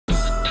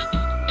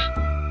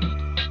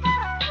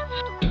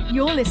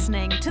You're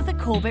listening to The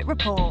Corbett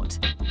Report.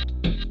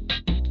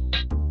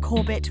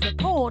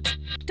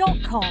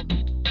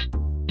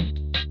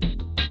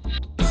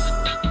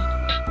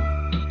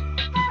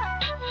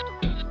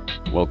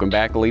 CorbettReport.com. Welcome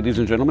back, ladies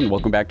and gentlemen.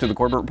 Welcome back to The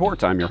Corbett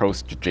Report. I'm your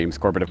host, James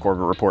Corbett of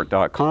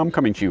CorbettReport.com,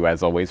 coming to you,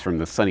 as always, from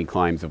the sunny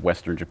climes of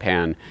Western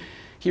Japan,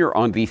 here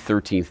on the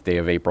 13th day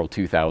of April,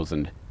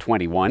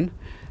 2021.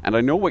 And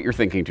I know what you're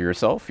thinking to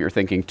yourself. You're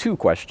thinking two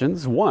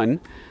questions. One,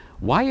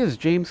 why is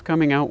James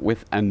coming out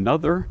with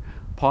another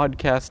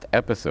podcast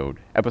episode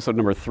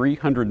number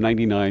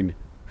 399,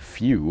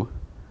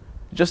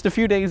 just a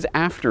few days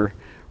after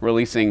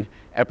releasing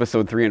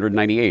episode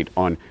 398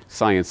 on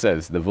Science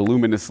Says, the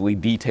voluminously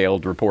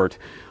detailed report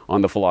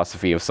on the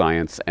philosophy of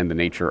science and the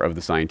nature of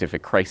the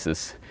scientific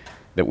crisis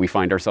that we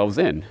find ourselves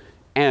in.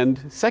 And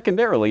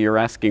secondarily, you're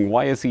asking,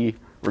 why is he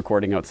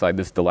recording outside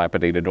this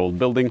dilapidated old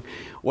building?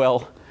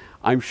 Well,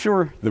 I'm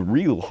sure the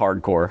real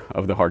hardcore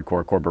of the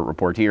hardcore Corbett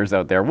Reporteers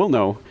out there will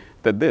know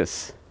that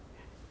this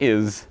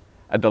is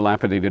a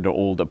dilapidated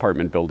old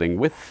apartment building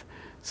with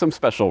some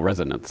special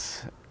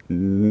resonance.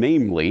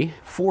 Namely,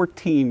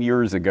 14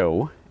 years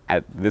ago,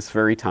 at this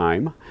very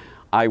time,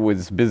 I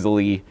was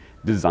busily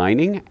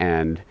designing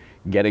and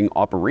getting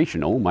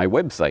operational my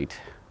website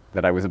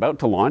that I was about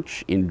to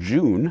launch in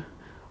June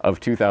of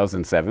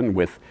 2007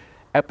 with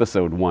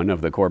episode 1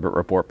 of the Corbett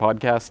Report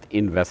podcast,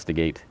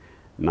 Investigate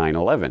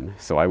 9/11.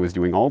 So I was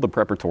doing all the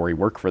preparatory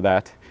work for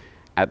that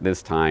at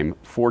this time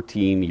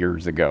 14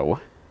 years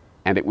ago.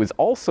 And it was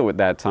also at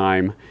that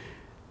time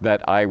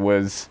that I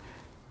was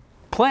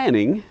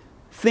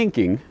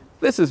thinking,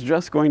 this is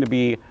just going to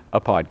be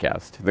a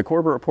podcast. The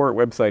Corbett Report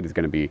website is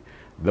going to be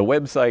the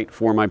website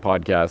for my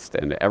podcast,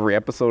 and every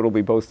episode will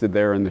be posted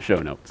there in the show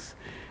notes.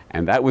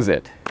 And that was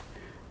it.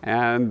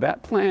 And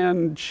that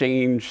plan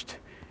changed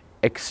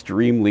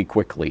extremely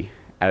quickly,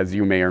 as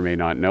you may or may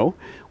not know.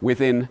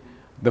 Within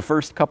the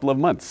first couple of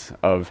months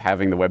of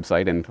having the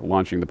website and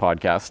launching the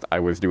podcast, I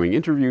was doing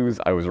interviews,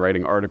 I was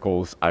writing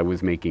articles, I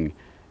was making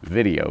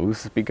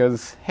videos,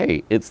 because,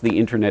 hey, it's the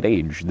internet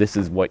age. This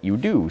is what you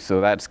do. So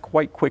that's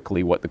quite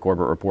quickly what the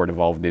Corbett Report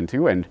evolved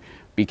into and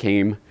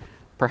became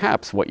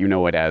perhaps what you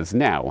know it as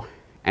now.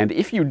 And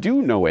if you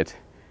do know it,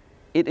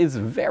 it is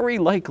very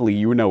likely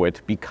you know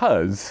it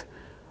because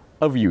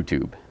of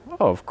YouTube.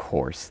 Of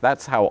course,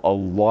 that's how a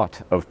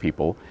lot of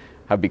people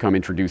have become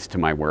introduced to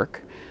my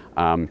work.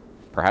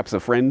 Perhaps a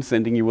friend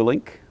sending you a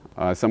link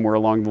somewhere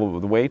along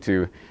the way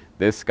to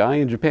this guy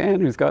in Japan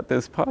who's got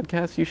this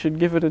podcast, you should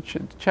give it a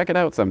check it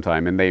out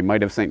sometime. And they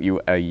might have sent you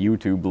a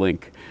YouTube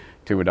link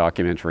to a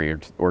documentary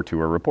or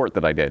to a report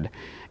that I did.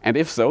 And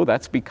if so,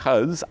 that's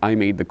because I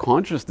made the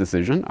conscious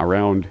decision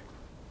around,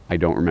 I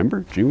don't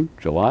remember, June,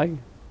 July,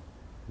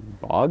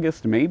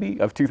 August maybe,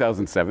 of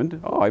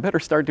 2007. Oh, I better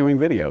start doing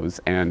videos.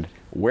 And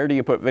where do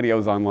you put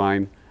videos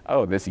online?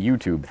 Oh, this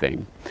YouTube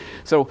thing.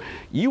 So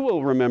you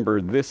will remember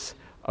this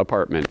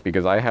apartment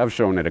because I have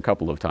shown it a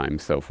couple of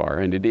times so far,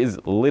 and it is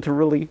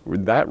literally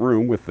that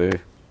room with the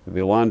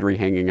laundry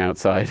hanging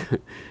outside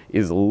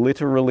is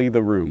literally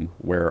the room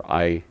where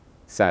I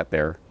sat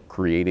there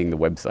creating the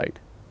website,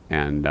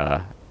 and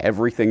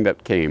everything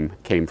that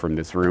came from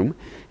this room.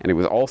 And it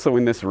was also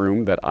in this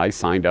room that I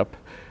signed up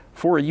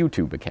for a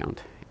YouTube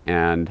account,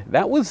 and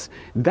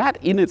that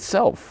in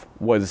itself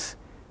was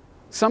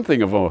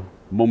something of a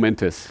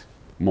momentous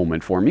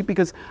moment for me,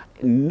 because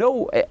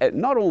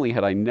not only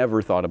had I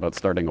never thought about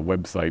starting a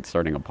website,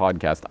 starting a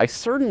podcast, I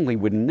certainly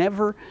would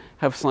never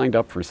have signed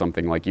up for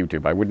something like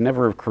YouTube. I would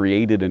never have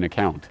created an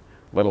account,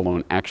 let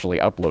alone actually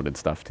uploaded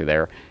stuff to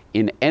there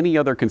in any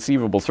other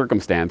conceivable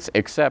circumstance,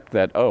 except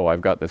that, oh,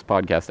 I've got this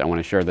podcast, I want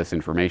to share this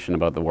information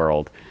about the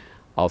world,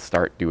 I'll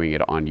start doing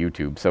it on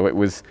YouTube. So it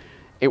was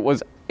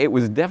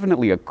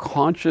definitely a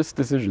conscious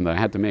decision that I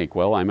had to make.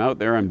 Well, I'm out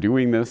there, I'm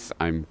doing this,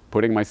 I'm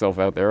putting myself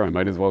out there, I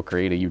might as well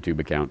create a YouTube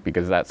account,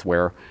 because that's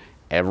where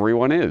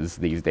everyone is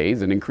these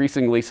days, and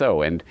increasingly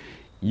so. And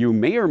you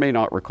may or may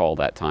not recall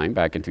that time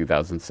back in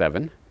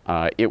 2007.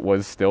 It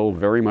was still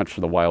very much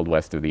the Wild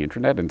West of the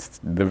internet, and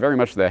very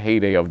much the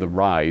heyday of the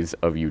rise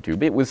of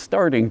YouTube. It was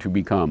starting to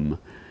become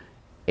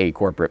a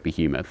corporate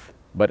behemoth,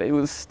 but it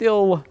was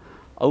still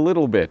a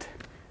little bit,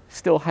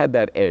 still had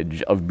that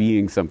edge of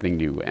being something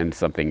new and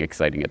something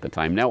exciting at the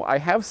time. Now, I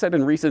have said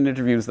in recent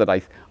interviews that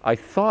I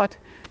thought,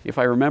 if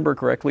I remember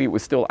correctly, it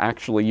was still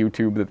actually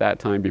YouTube at that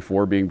time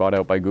before being bought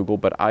out by Google,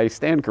 but I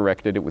stand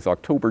corrected. It was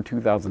October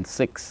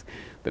 2006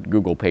 that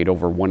Google paid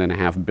over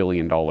 $1.5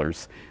 billion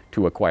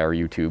to acquire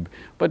YouTube.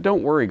 But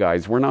don't worry,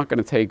 guys, we're not going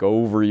to take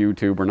over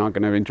YouTube. We're not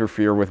going to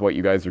interfere with what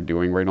you guys are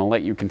doing. We're going to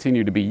let you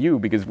continue to be you,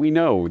 because we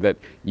know that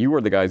you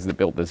are the guys that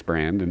built this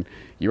brand, and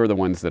you're the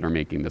ones that are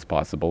making this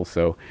possible.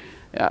 So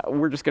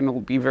we're just going to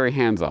be very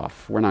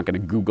hands-off. We're not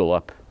going to Google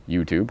up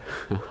YouTube.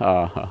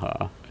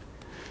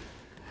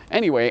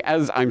 Anyway,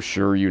 as I'm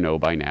sure you know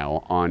by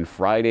now, on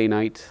Friday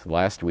night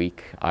last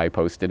week, I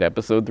posted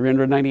episode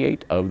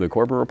 398 of the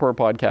Corbett Report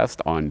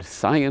podcast on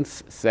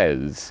Science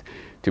Says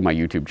to my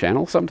YouTube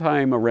channel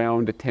sometime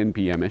around 10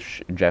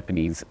 p.m.-ish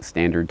Japanese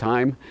Standard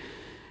Time.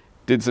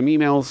 Did some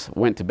emails,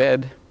 went to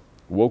bed,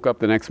 woke up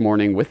the next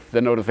morning with the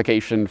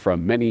notification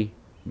from many,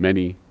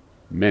 many,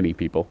 many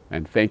people.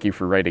 And thank you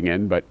for writing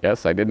in, but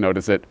yes, I did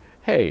notice it.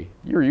 Hey,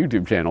 your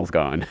YouTube channel's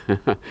gone.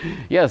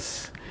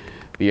 Yes,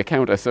 the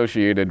account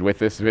associated with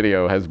this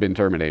video has been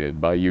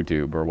terminated by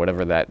YouTube, or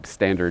whatever that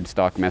standard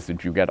stock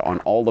message you get on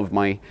all of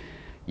my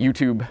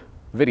YouTube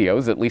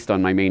videos, at least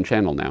on my main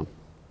channel now,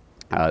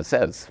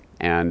 says.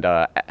 And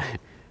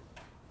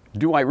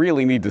do I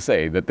really need to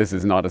say that this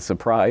is not a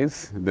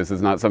surprise? This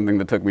is not something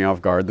that took me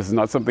off guard. This is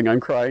not something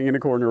I'm crying in a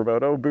corner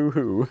about. Oh,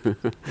 boo-hoo.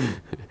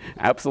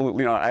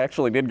 Absolutely not. I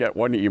actually did get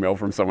one email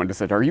from someone that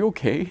said, "Are you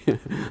okay?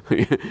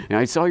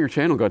 I saw your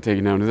channel got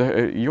taken down. Is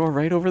that, you all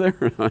right over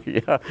there?"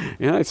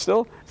 Yeah. I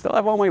still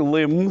have all my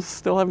limbs,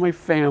 still have my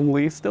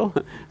family, still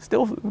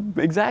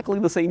exactly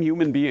the same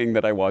human being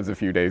that I was a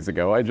few days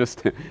ago. I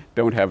just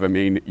don't have a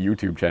main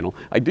YouTube channel.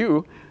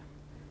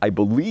 I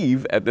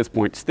believe at this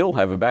point still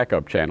have a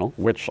backup channel,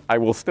 which I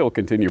will still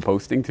continue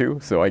posting to,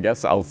 so I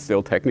guess I'll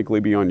still technically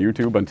be on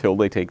YouTube until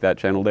they take that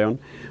channel down.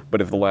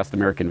 But if The Last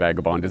American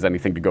Vagabond is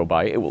anything to go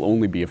by, it will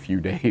only be a few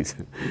days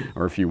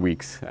or a few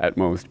weeks at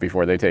most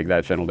before they take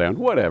that channel down.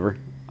 Whatever,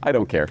 I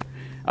don't care.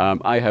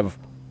 I have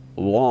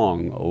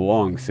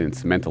long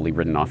since mentally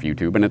written off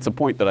YouTube, and it's a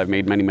point that I've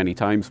made many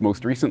times,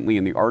 most recently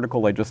in the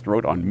article I just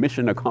wrote on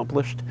Mission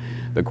Accomplished,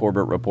 the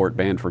Corbett Report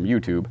banned from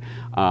YouTube.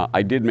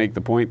 I did make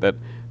the point that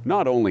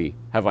not only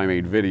have I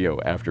made video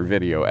after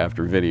video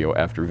after video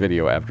after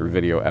video after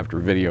video after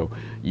video,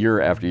 year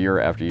after year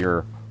after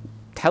year,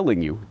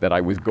 telling you that I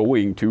was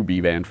going to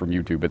be banned from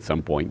YouTube at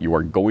some point. You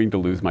are going to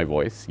lose my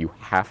voice. You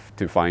have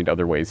to find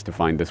other ways to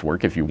find this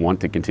work if you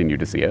want to continue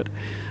to see it.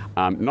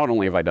 Not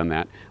only have I done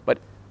that, but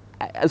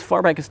as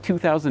far back as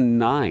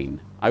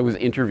 2009, I was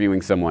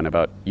interviewing someone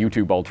about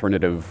YouTube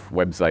alternative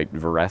website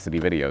Veracity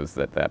videos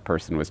that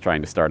person was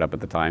trying to start up at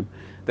the time.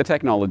 The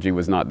technology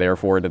was not there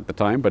for it at the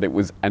time, but it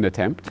was an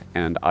attempt,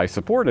 and I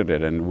supported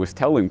it and was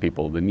telling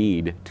people the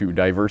need to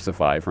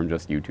diversify from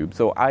just YouTube.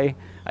 So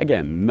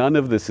again, none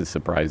of this is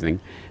surprising,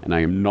 and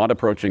I am not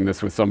approaching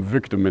this with some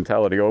victim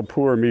mentality. Oh,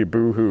 poor me,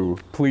 boo-hoo.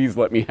 Please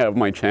let me have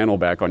my channel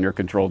back on your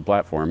controlled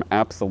platform.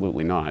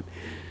 Absolutely not.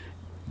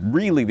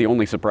 Really, the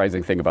only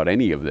surprising thing about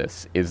any of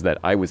this is that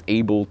I was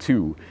able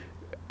to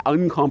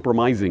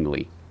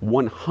uncompromisingly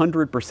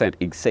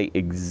 100% say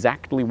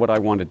exactly what I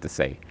wanted to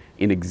say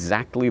in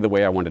exactly the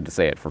way I wanted to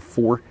say it for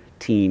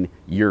 14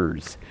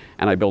 years.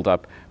 And I built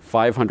up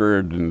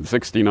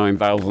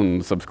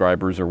 569,000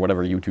 subscribers, or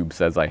whatever YouTube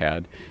says I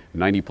had,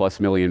 90+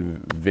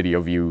 million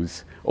video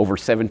views, over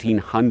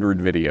 1,700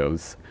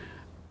 videos.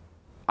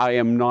 I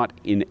am not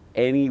in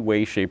any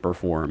way, shape, or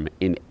form,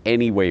 in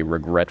any way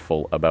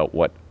regretful about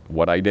what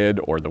I did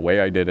or the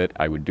way I did it.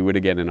 I would do it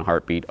again in a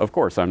heartbeat. Of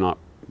course, I'm not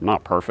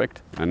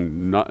perfect,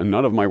 and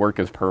none of my work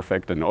is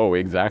perfect and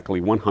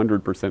exactly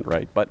 100%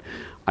 right, but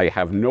I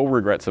have no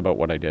regrets about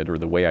what I did or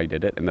the way I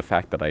did it, and the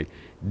fact that I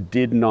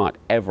did not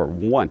ever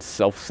once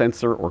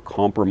self-censor or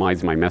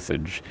compromise my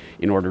message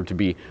in order to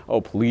be, oh,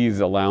 please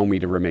allow me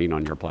to remain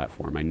on your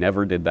platform. I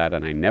never did that,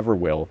 and I never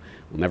will.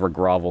 I'll never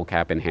grovel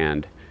cap in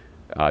hand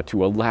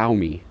to allow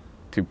me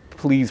to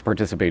please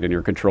participate in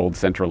your controlled,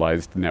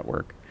 centralized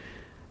network.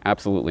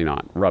 Absolutely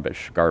not.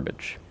 Rubbish.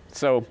 Garbage.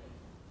 So,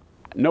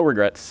 no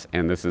regrets,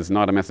 and this is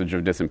not a message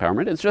of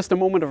disempowerment. It's just a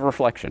moment of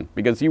reflection,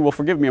 because you will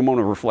forgive me a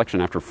moment of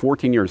reflection the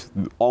 14 years,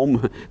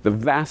 the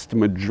vast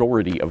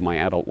majority of my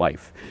adult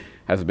life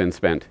has been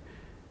spent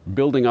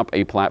building up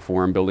a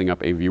platform, building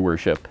up a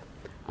viewership,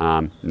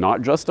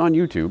 not just on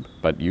YouTube,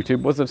 but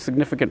YouTube was a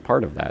significant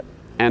part of that.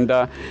 And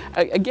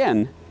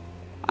again,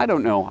 I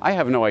don't know. I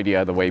have no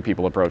idea the way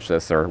people approach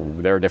this, or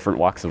their different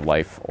walks of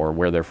life, or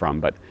where they're from,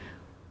 but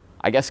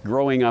I guess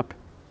growing up,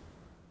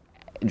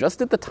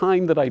 just at the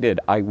time that I did,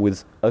 I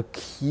was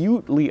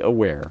acutely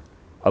aware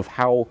of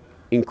how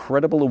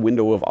incredible a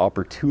window of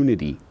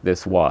opportunity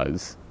this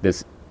was,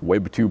 this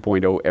Web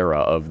 2.0 era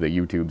of the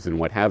YouTubes and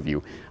what have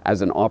you,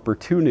 as an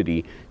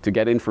opportunity to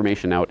get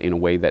information out in a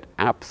way that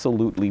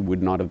absolutely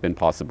would not have been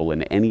possible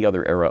in any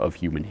other era of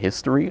human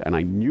history. And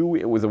I knew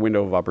it was a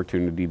window of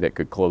opportunity that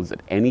could close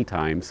at any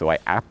time, so I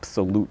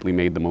absolutely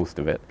made the most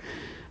of it.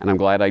 And I'm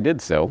glad I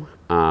did so.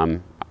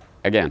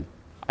 Again,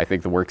 I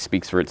think the work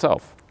speaks for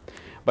itself.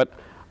 But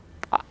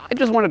I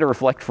just wanted to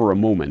reflect for a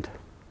moment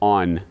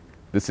on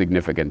the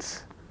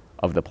significance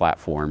of the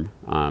platform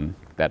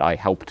that I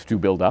helped to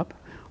build up,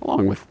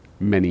 along with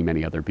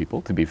many other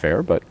people, to be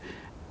fair. But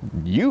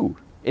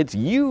it's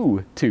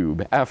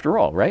YouTube after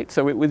all, right?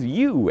 So it was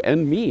you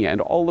and me and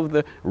all of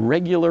the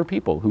regular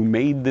people who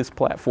made this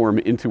platform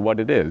into what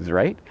it is,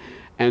 right?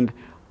 And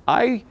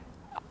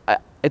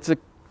it's a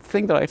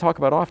thing that I talk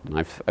about often.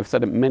 I've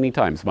said it many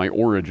times. My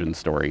origin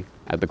story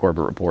at the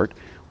Corbett Report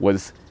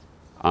was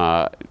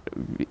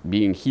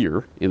being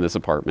here in this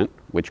apartment,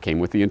 which came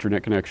with the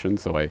internet connection.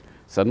 So I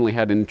suddenly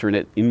had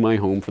internet in my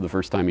home for the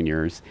first time in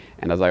years.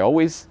 And as I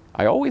always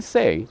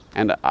say,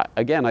 and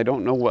again, I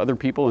don't know other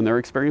people and their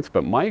experience,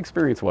 but my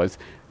experience was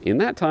in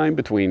that time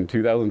between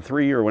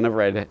 2003 or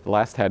whenever I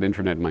last had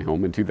internet in my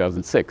home, and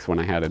 2006 when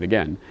I had it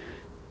again,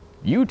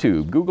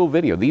 YouTube, Google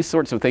Video, these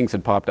sorts of things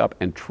had popped up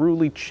and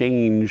truly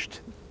changed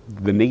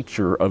the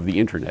nature of the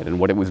internet and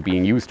what it was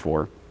being used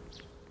for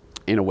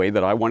in a way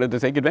that I wanted to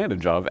take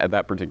advantage of at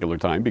that particular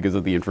time because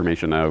of the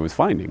information I was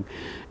finding.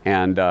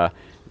 And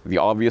the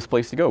obvious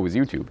place to go was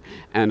YouTube.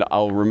 And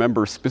I'll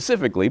remember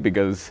specifically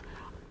because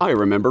I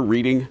remember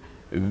reading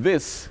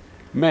this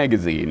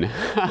magazine.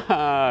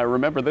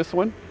 Remember this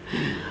one?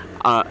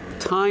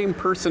 Time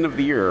Person of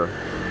the Year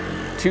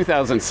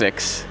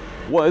 2006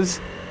 was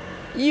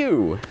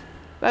you.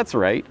 That's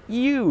right,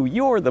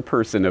 you're the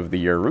Person of the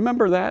Year.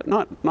 Remember that?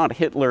 Not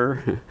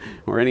Hitler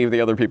or any of the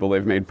other people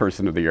they've made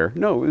Person of the Year.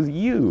 No, it was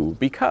you,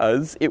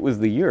 because it was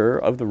the year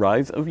of the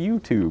rise of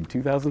YouTube,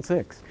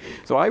 2006.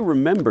 So I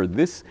remember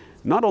this,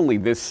 not only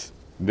this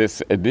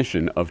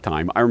edition of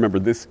Time, I remember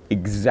this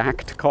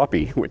exact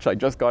copy, which I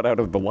just got out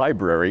of the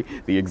library,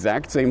 the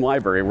exact same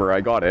library where I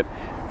got it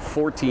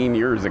 14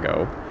 years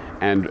ago,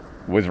 and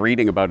was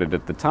reading about it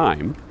at the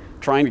time,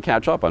 trying to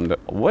catch up on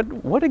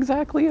what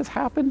exactly has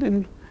happened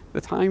in the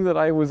time that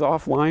I was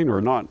offline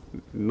or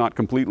not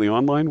completely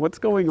online. What's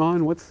going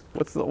on? What's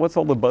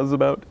all the buzz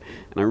about?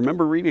 And I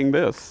remember reading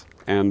this,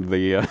 and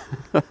the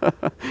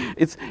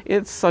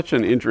it's such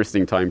an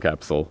interesting time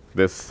capsule.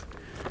 This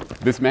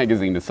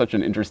magazine is such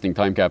an interesting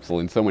time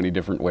capsule in so many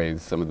different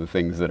ways. Some of the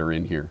things that are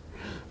in here,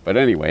 but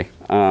anyway,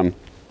 I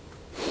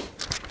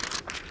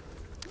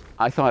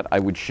thought I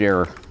would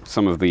share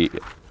some of the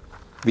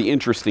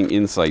interesting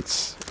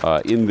insights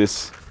in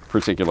this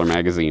particular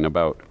magazine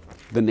about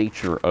the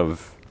nature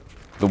of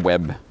the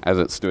web as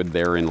it stood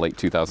there in late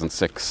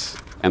 2006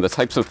 and the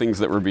types of things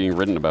that were being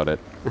written about it.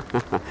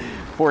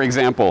 For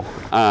example,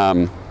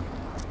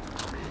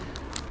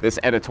 this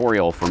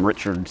editorial from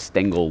Richard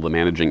Stengel, the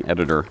managing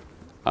editor,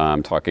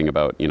 talking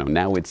about,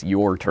 now it's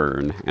your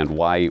turn and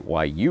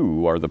why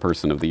you are the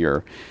Person of the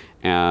Year.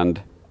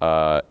 And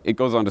it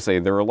goes on to say,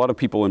 there are a lot of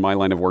people in my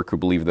line of work who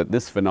believe that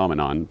this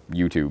phenomenon,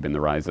 YouTube and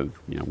the rise of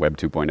Web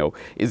 2.0,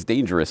 is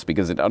dangerous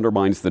because it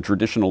undermines the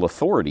traditional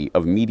authority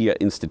of media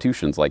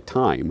institutions like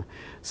Time.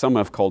 Some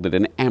have called it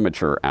an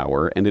amateur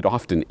hour, and it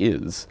often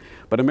is.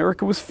 But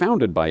America was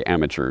founded by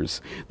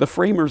amateurs. The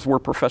framers were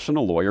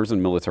professional lawyers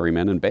and military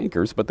men and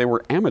bankers, but they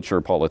were amateur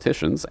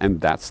politicians,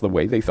 and that's the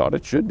way they thought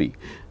it should be.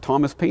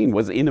 Thomas Paine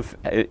was in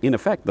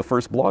effect the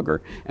first blogger,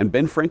 and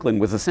Ben Franklin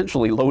was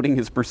essentially loading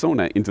his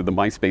persona into the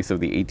MySpace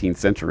of the 18th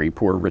century,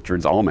 Poor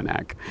Richard's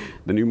Almanac.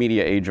 The new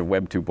media age of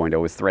Web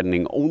 2.0 is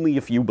threatening only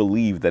if you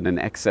believe that an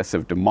excess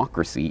of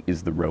democracy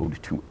is the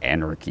road to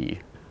anarchy.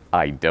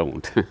 I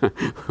don't.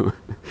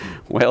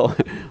 Well,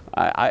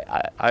 I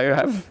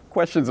have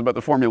questions about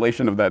the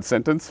formulation of that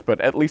sentence, but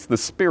at least the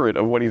spirit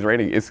of what he's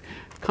writing is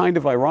kind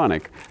of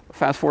ironic.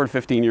 Fast forward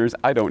 15 years,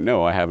 I don't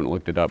know, I haven't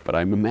looked it up, but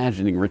I'm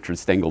imagining Richard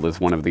Stengel as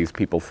one of these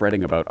people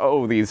fretting about,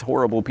 these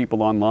horrible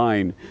people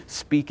online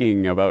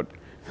speaking about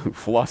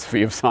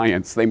philosophy of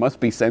science, they must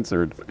be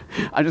censored.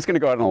 I'm just going to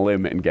go out on a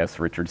limb and guess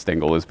Richard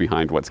Stengel is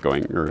behind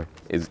or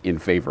is in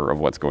favor of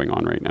what's going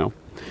on right now.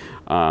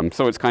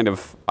 So it's kind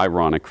of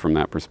ironic from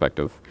that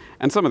perspective.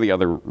 And some of the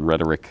other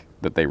rhetoric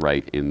that they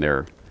write in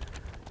their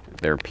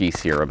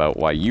piece here about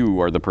why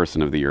you are the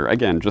Person of the Year,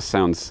 again, just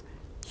sounds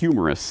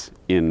humorous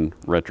in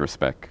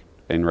retrospect.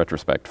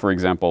 For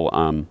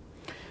example,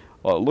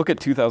 look at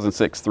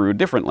 2006 through a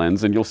different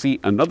lens and you'll see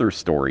another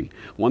story,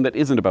 one that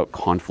isn't about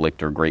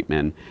conflict or great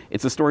men.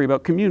 It's a story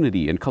about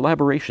community and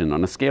collaboration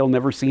on a scale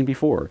never seen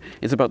before.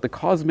 It's about the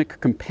cosmic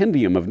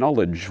compendium of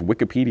knowledge,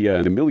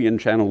 Wikipedia, the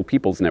million-channel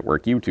People's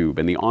Network, YouTube,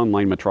 and the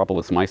online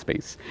metropolis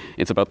MySpace.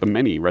 It's about the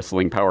many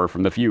wresting power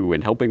from the few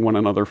and helping one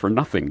another for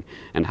nothing,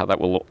 and how that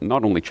will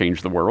not only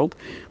change the world,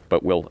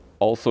 but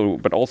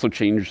also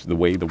change the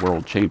way the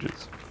world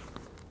changes.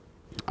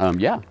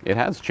 Yeah, it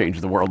has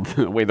changed the world,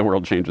 the way the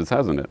world changes,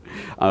 hasn't it?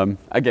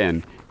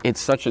 Again,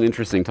 it's such an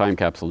interesting time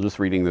capsule just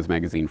reading this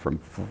magazine from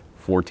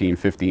 14,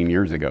 15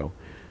 years ago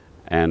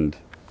and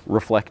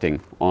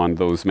reflecting on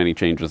those many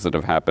changes that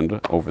have happened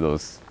over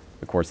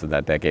the course of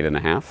that decade and a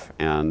half,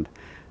 and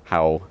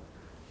how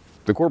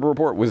the Corbett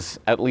Report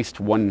was at least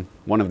one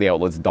of the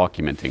outlets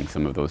documenting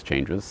some of those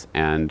changes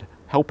and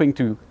helping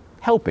to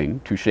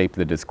shape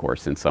the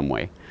discourse in some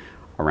way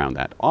around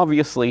that.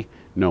 Obviously,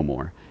 no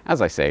more.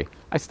 As I say,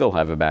 I still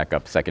have a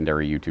backup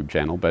secondary YouTube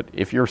channel, but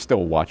if you're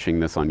still watching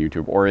this on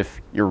YouTube, or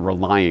if you're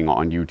relying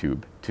on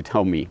YouTube to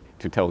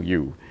tell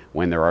you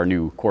when there are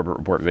new Corbett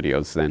Report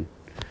videos, then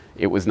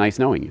it was nice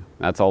knowing you.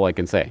 That's all I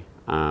can say.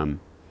 I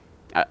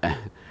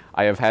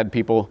have had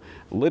people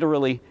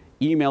literally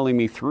emailing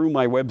me through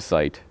my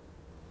website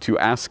to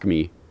ask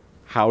me,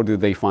 how do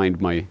they find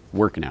my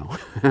work now?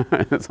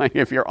 It's like,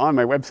 if you're on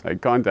my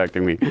website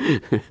contacting me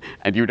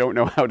and you don't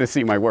know how to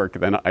see my work,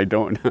 then I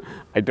don't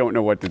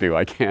know what to do.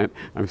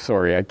 I'm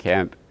sorry, I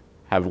can't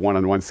have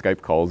one-on-one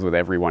Skype calls with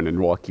everyone and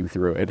walk you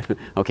through it.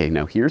 Okay,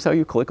 now here's how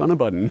you click on a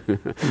button.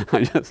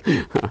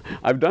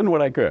 I've done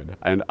what I could,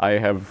 and I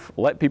have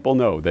let people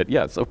know that,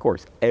 yes, of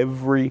course,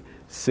 every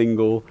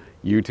single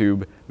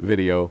YouTube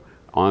video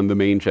on the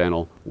main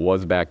channel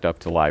was backed up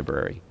to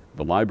library.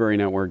 The Library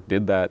Network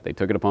did that. They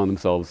took it upon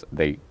themselves.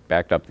 They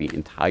backed up the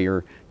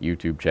entire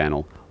YouTube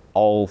channel,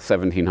 all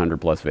 1,700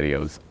 plus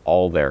videos,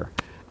 all there.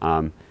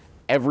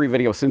 Every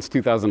video since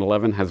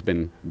 2011 has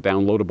been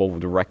downloadable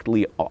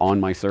directly on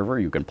my server.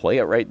 You can play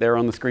it right there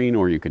on the screen,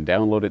 or you can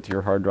download it to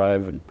your hard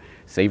drive and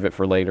save it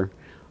for later.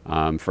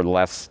 For the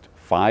last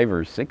 5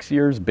 or 6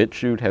 years,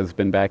 BitChute has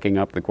been backing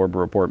up the Corbett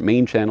Report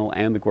main channel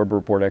and the Corbett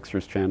Report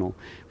Extras channel.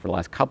 For the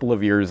last couple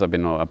of years, I've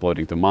been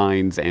uploading to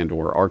Minds and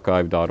or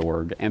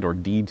archive.org and or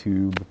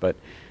DTube. But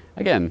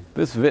again,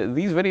 these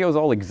videos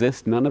all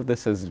exist. None of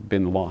this has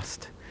been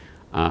lost.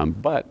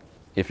 But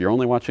if you're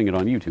only watching it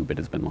on YouTube, it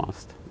has been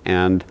lost.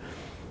 And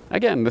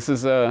again, this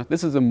is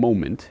a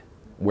moment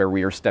where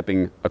we are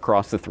stepping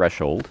across the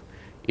threshold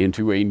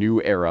into a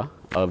new era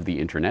of the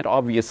internet.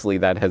 Obviously,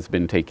 that has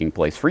been taking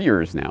place for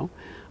years now.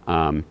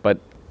 But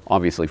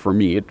obviously for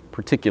me, it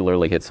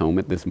particularly hits home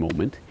at this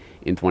moment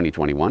in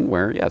 2021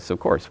 where, yes, of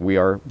course, we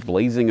are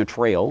blazing a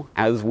trail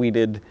as we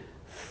did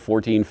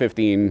 14,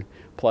 15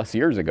 plus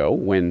years ago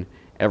when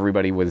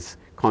everybody was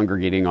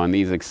congregating on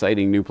these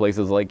exciting new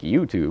places like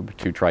YouTube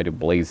to try to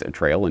blaze a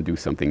trail and do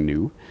something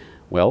new.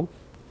 Well,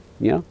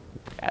 yeah,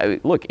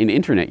 look, in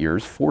internet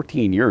years,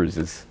 14 years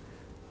is,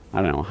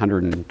 I don't know,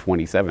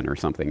 127 or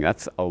something.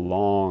 That's a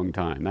long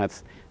time.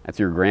 That's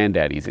your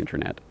granddaddy's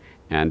internet.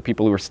 And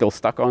people who are still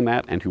stuck on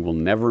that and who will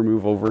never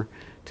move over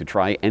to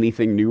try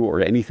anything new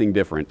or anything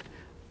different,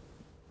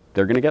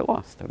 they're going to get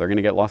lost. They're going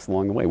to get lost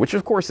along the way, which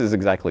of course is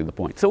exactly the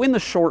point. So in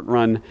the short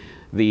run,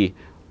 the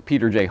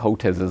Peter J.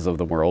 Hotezes of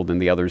the world and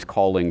the others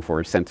calling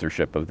for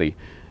censorship of the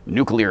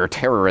nuclear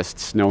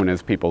terrorists known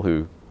as people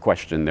who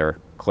question their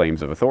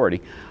claims of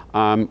authority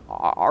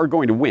are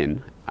going to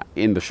win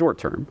in the short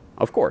term,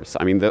 of course.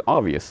 I mean,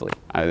 obviously,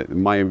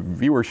 my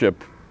viewership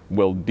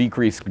will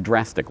decrease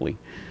drastically.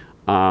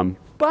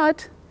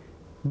 But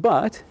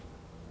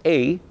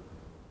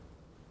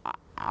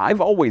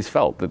I've always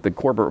felt that the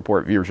Corbett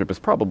Report viewership is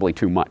probably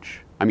too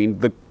much. I mean,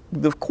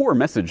 the core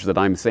message that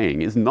I'm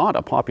saying is not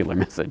a popular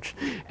message,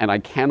 and I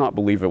cannot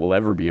believe it will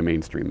ever be a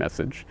mainstream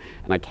message.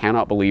 And I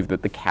cannot believe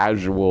that the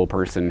casual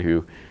person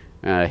who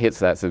hits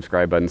that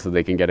subscribe button so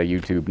they can get a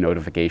YouTube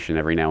notification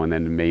every now and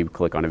then and maybe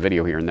click on a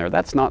video here and there,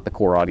 that's not the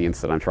core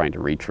audience that I'm trying to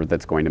reach or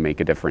that's going to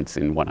make a difference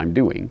in what I'm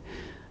doing.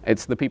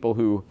 It's the people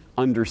who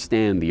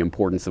understand the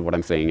importance of what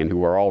I'm saying and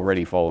who are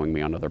already following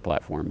me on other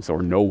platforms,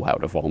 or know how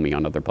to follow me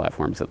on other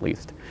platforms at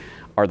least,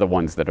 are the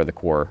ones that are the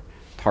core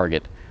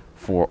target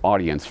for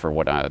audience for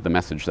what the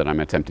message that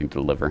I'm attempting to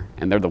deliver.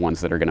 And they're the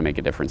ones that are going to make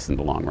a difference in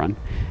the long run.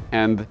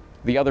 And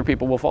the other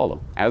people will follow,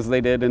 as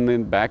they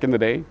did back in the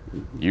day.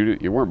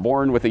 You weren't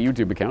born with a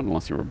YouTube account,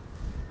 unless you were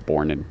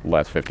born in the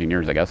last 15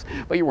 years, I guess.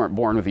 But you weren't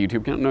born with a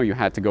YouTube account. No, you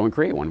had to go and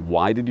create one.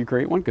 Why did you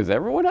create one? Because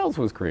everyone else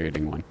was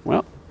creating one.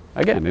 Well,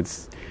 again,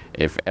 it's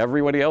if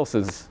everybody else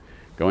is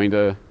going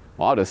to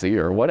Odyssey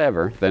or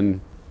whatever,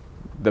 then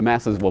the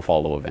masses will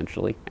follow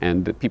eventually.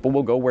 And people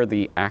will go where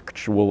the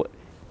actual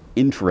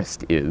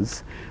interest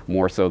is,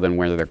 more so than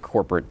where their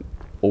corporate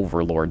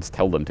overlords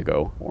tell them to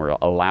go or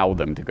allow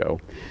them to go,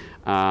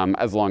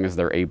 as long as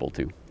they're able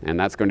to. And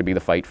that's going to be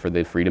the fight for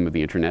the freedom of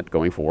the internet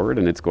going forward,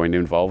 and it's going to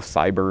involve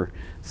cyber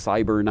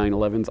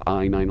 9/11s,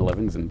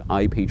 I-9/11s, and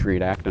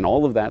I-Patriot Act, and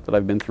all of that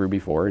I've been through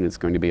before, and it's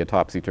going to be a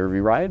topsy-turvy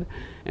ride,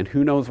 and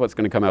who knows what's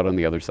going to come out on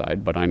the other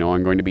side, but I know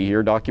I'm going to be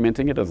here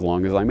documenting it as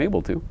long as I'm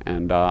able to,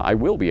 and I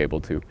will be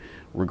able to,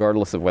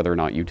 regardless of whether or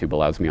not YouTube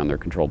allows me on their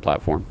controlled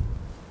platform.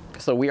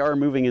 So we are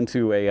moving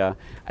into a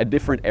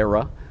different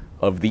era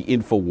of the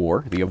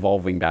InfoWar, the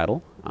evolving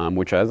battle,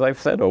 which, as I've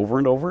said over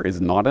and over, is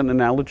not an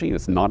analogy,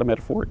 it's not a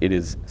metaphor, it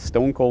is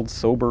stone cold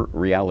sober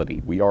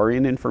reality. We are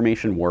in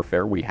information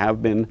warfare. We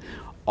have been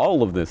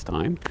all of this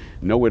time,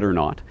 know it or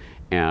not,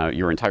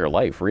 your entire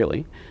life,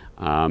 really.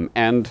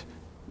 And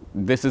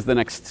this is the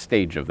next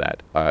stage of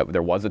that.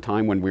 There was a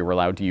time when we were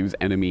allowed to use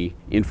enemy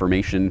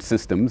information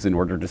systems in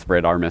order to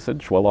spread our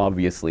message. Well,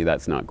 obviously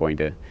that's not going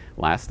to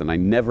last, and I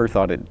never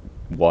thought it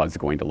was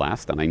going to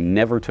last, and I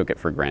never took it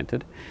for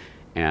granted,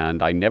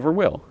 and I never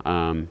will.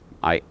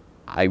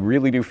 I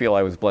really do feel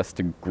I was blessed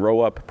to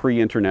grow up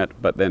pre-internet,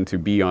 but then to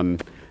be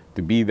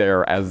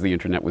there as the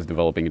internet was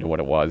developing into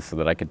what it was, so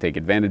that I could take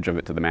advantage of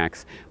it to the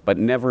max, but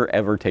never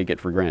ever take it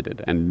for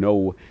granted and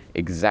know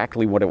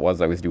exactly what it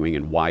was I was doing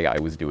and why I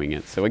was doing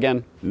it. So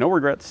again, no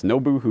regrets, no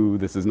boo-hoo.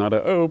 This is not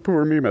a, oh,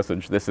 poor me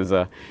message. This is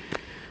a,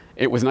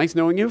 it was nice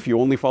knowing you if you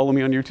only follow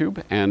me on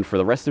YouTube, and for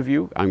the rest of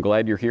you, I'm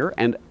glad you're here.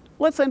 And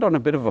let's end on a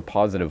bit of a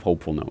positive,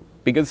 hopeful note,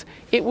 because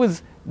it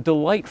was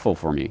delightful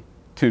for me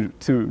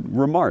to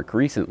remark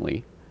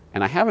recently,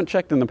 and I haven't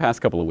checked in the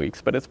past couple of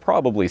weeks, but it's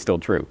probably still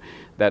true,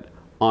 that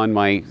on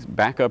my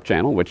backup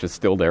channel, which is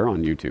still there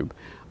on YouTube,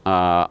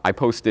 I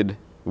posted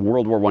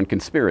World War I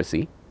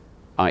Conspiracy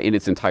in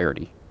its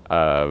entirety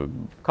a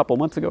couple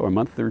months ago, a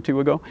month or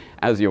two ago,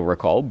 as you'll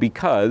recall,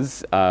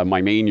 because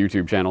my main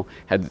YouTube channel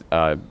had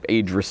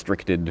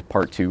age-restricted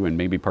Part 2 and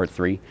maybe Part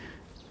 3.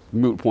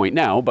 Moot point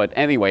now, but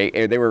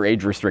anyway, they were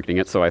age restricting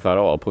it, so I thought,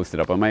 oh, I'll post it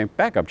up on my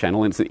backup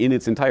channel in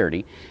its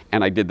entirety.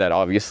 And I did that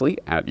obviously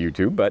at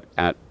YouTube, but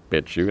at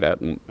BitChute, at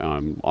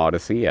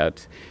Odyssey,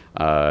 at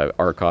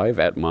Archive,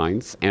 at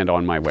Minds, and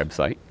on my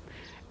website.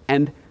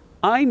 And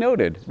I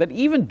noted that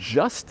even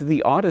just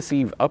the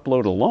Odyssey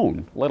upload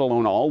alone, let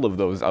alone all of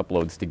those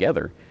uploads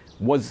together,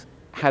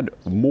 had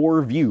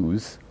more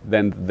views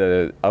than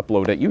the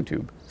upload at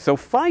YouTube. So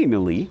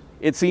finally,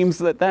 it seems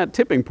that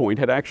tipping point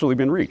had actually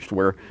been reached,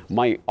 where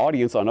my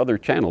audience on other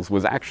channels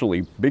was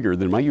actually bigger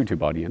than my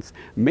YouTube audience.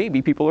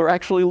 Maybe people are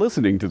actually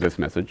listening to this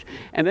message.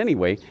 And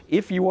anyway,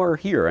 if you are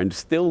here and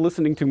still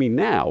listening to me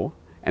now,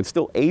 and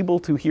still able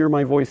to hear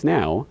my voice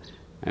now,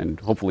 and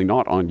hopefully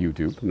not on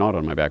YouTube, not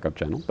on my backup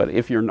channel, but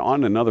if you're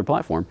on another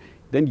platform,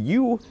 then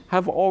you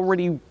have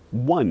already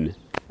won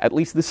at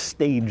least this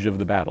stage of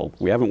the battle.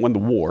 We haven't won the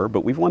war,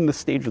 but we've won this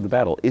stage of the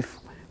battle if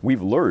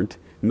we've learned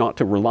not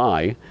to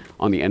rely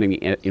on the enemy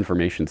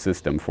information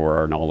system for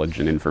our knowledge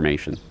and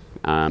information.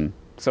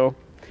 So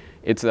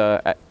it's,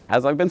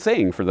 as I've been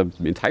saying for the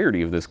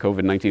entirety of this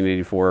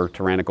COVID-1984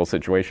 tyrannical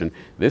situation,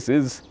 this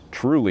is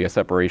truly a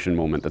separation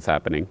moment that's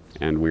happening,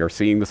 and we are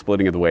seeing the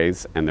splitting of the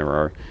ways, and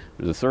there's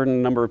a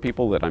certain number of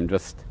people that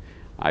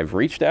I've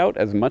reached out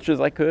as much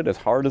as I could, as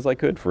hard as I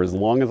could, for as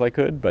long as I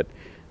could, but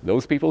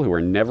those people who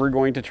are never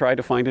going to try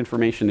to find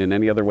information in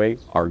any other way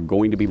are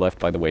going to be left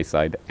by the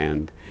wayside,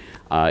 and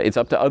it's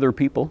up to other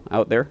people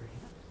out there.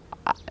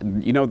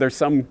 You know, there's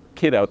some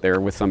kid out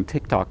there with some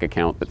TikTok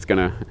account that's going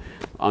to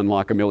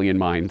unlock 1 million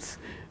minds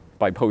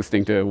by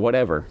posting to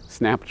whatever,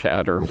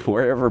 Snapchat or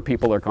wherever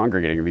people are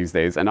congregating these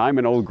days. And I'm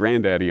an old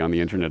granddaddy on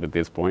the internet at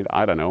this point.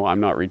 I don't know. I'm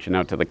not reaching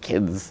out to the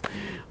kids.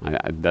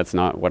 That's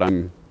not what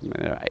I'm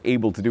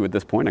able to do at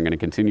this point. I'm going to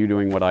continue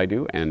doing what I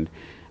do. And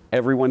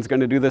everyone's going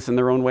to do this in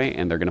their own way.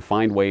 And they're going to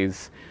find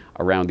ways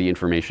around the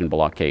information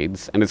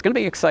blockades. And it's going to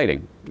be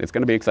exciting. It's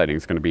going to be exciting.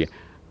 It's going to be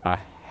a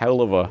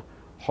hell of a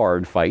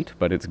hard fight,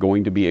 but it's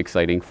going to be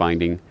exciting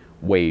finding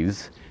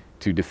ways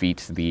to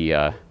defeat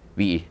the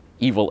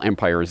evil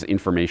empire's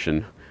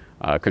information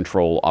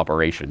control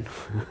operation.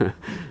 So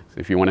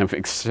if you want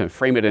to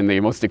frame it in the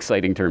most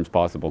exciting terms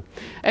possible.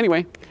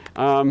 Anyway,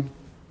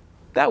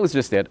 that was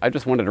just it. I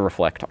just wanted to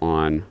reflect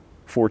on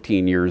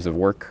 14 years of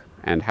work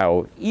and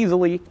how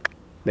easily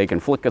they can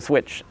flick a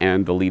switch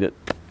and delete it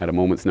at a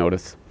moment's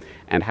notice,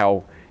 and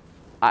how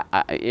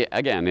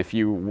again, if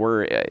you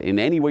were in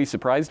any way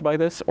surprised by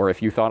this, or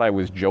if you thought I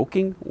was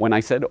joking when I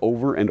said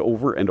over and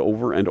over and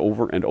over and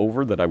over and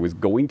over that I was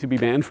going to be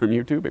banned from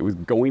YouTube, it was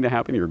going to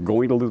happen, you're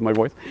going to lose my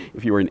voice.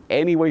 If you were in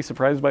any way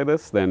surprised by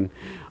this, then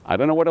I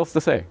don't know what else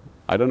to say.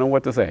 I don't know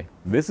what to say.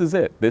 This is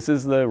it. This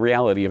is the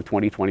reality of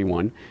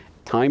 2021.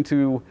 Time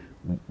to,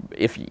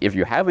 if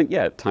you haven't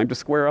yet, time to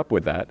square up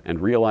with that and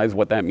realize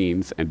what that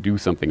means and do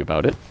something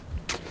about it.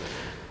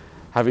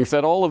 Having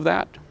said all of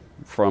that,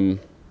 from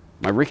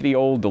my rickety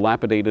old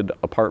dilapidated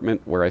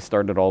apartment where I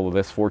started all of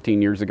this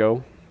 14 years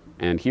ago,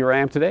 and here I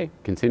am today,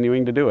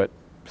 continuing to do it.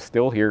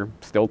 Still here,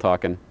 still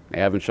talking. They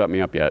haven't shut me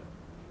up yet,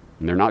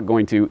 and they're not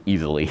going to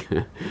easily.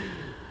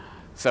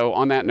 So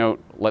on that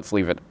note, let's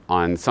leave it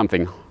on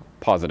something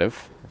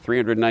positive.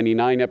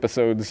 399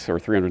 episodes, or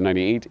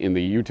 398 in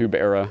the YouTube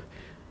era,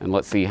 and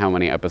let's see how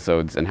many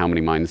episodes and how many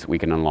minds we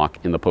can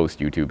unlock in the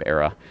post-YouTube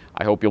era.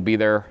 I hope you'll be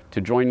there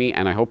to join me,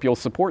 and I hope you'll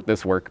support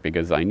this work,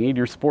 because I need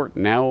your support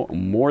now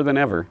more than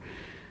ever,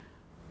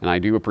 and I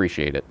do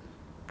appreciate it.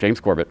 James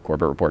Corbett,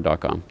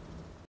 CorbettReport.com.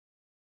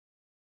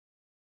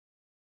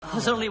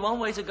 There's only one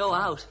way to go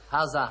out.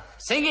 How's that?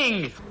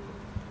 Singing!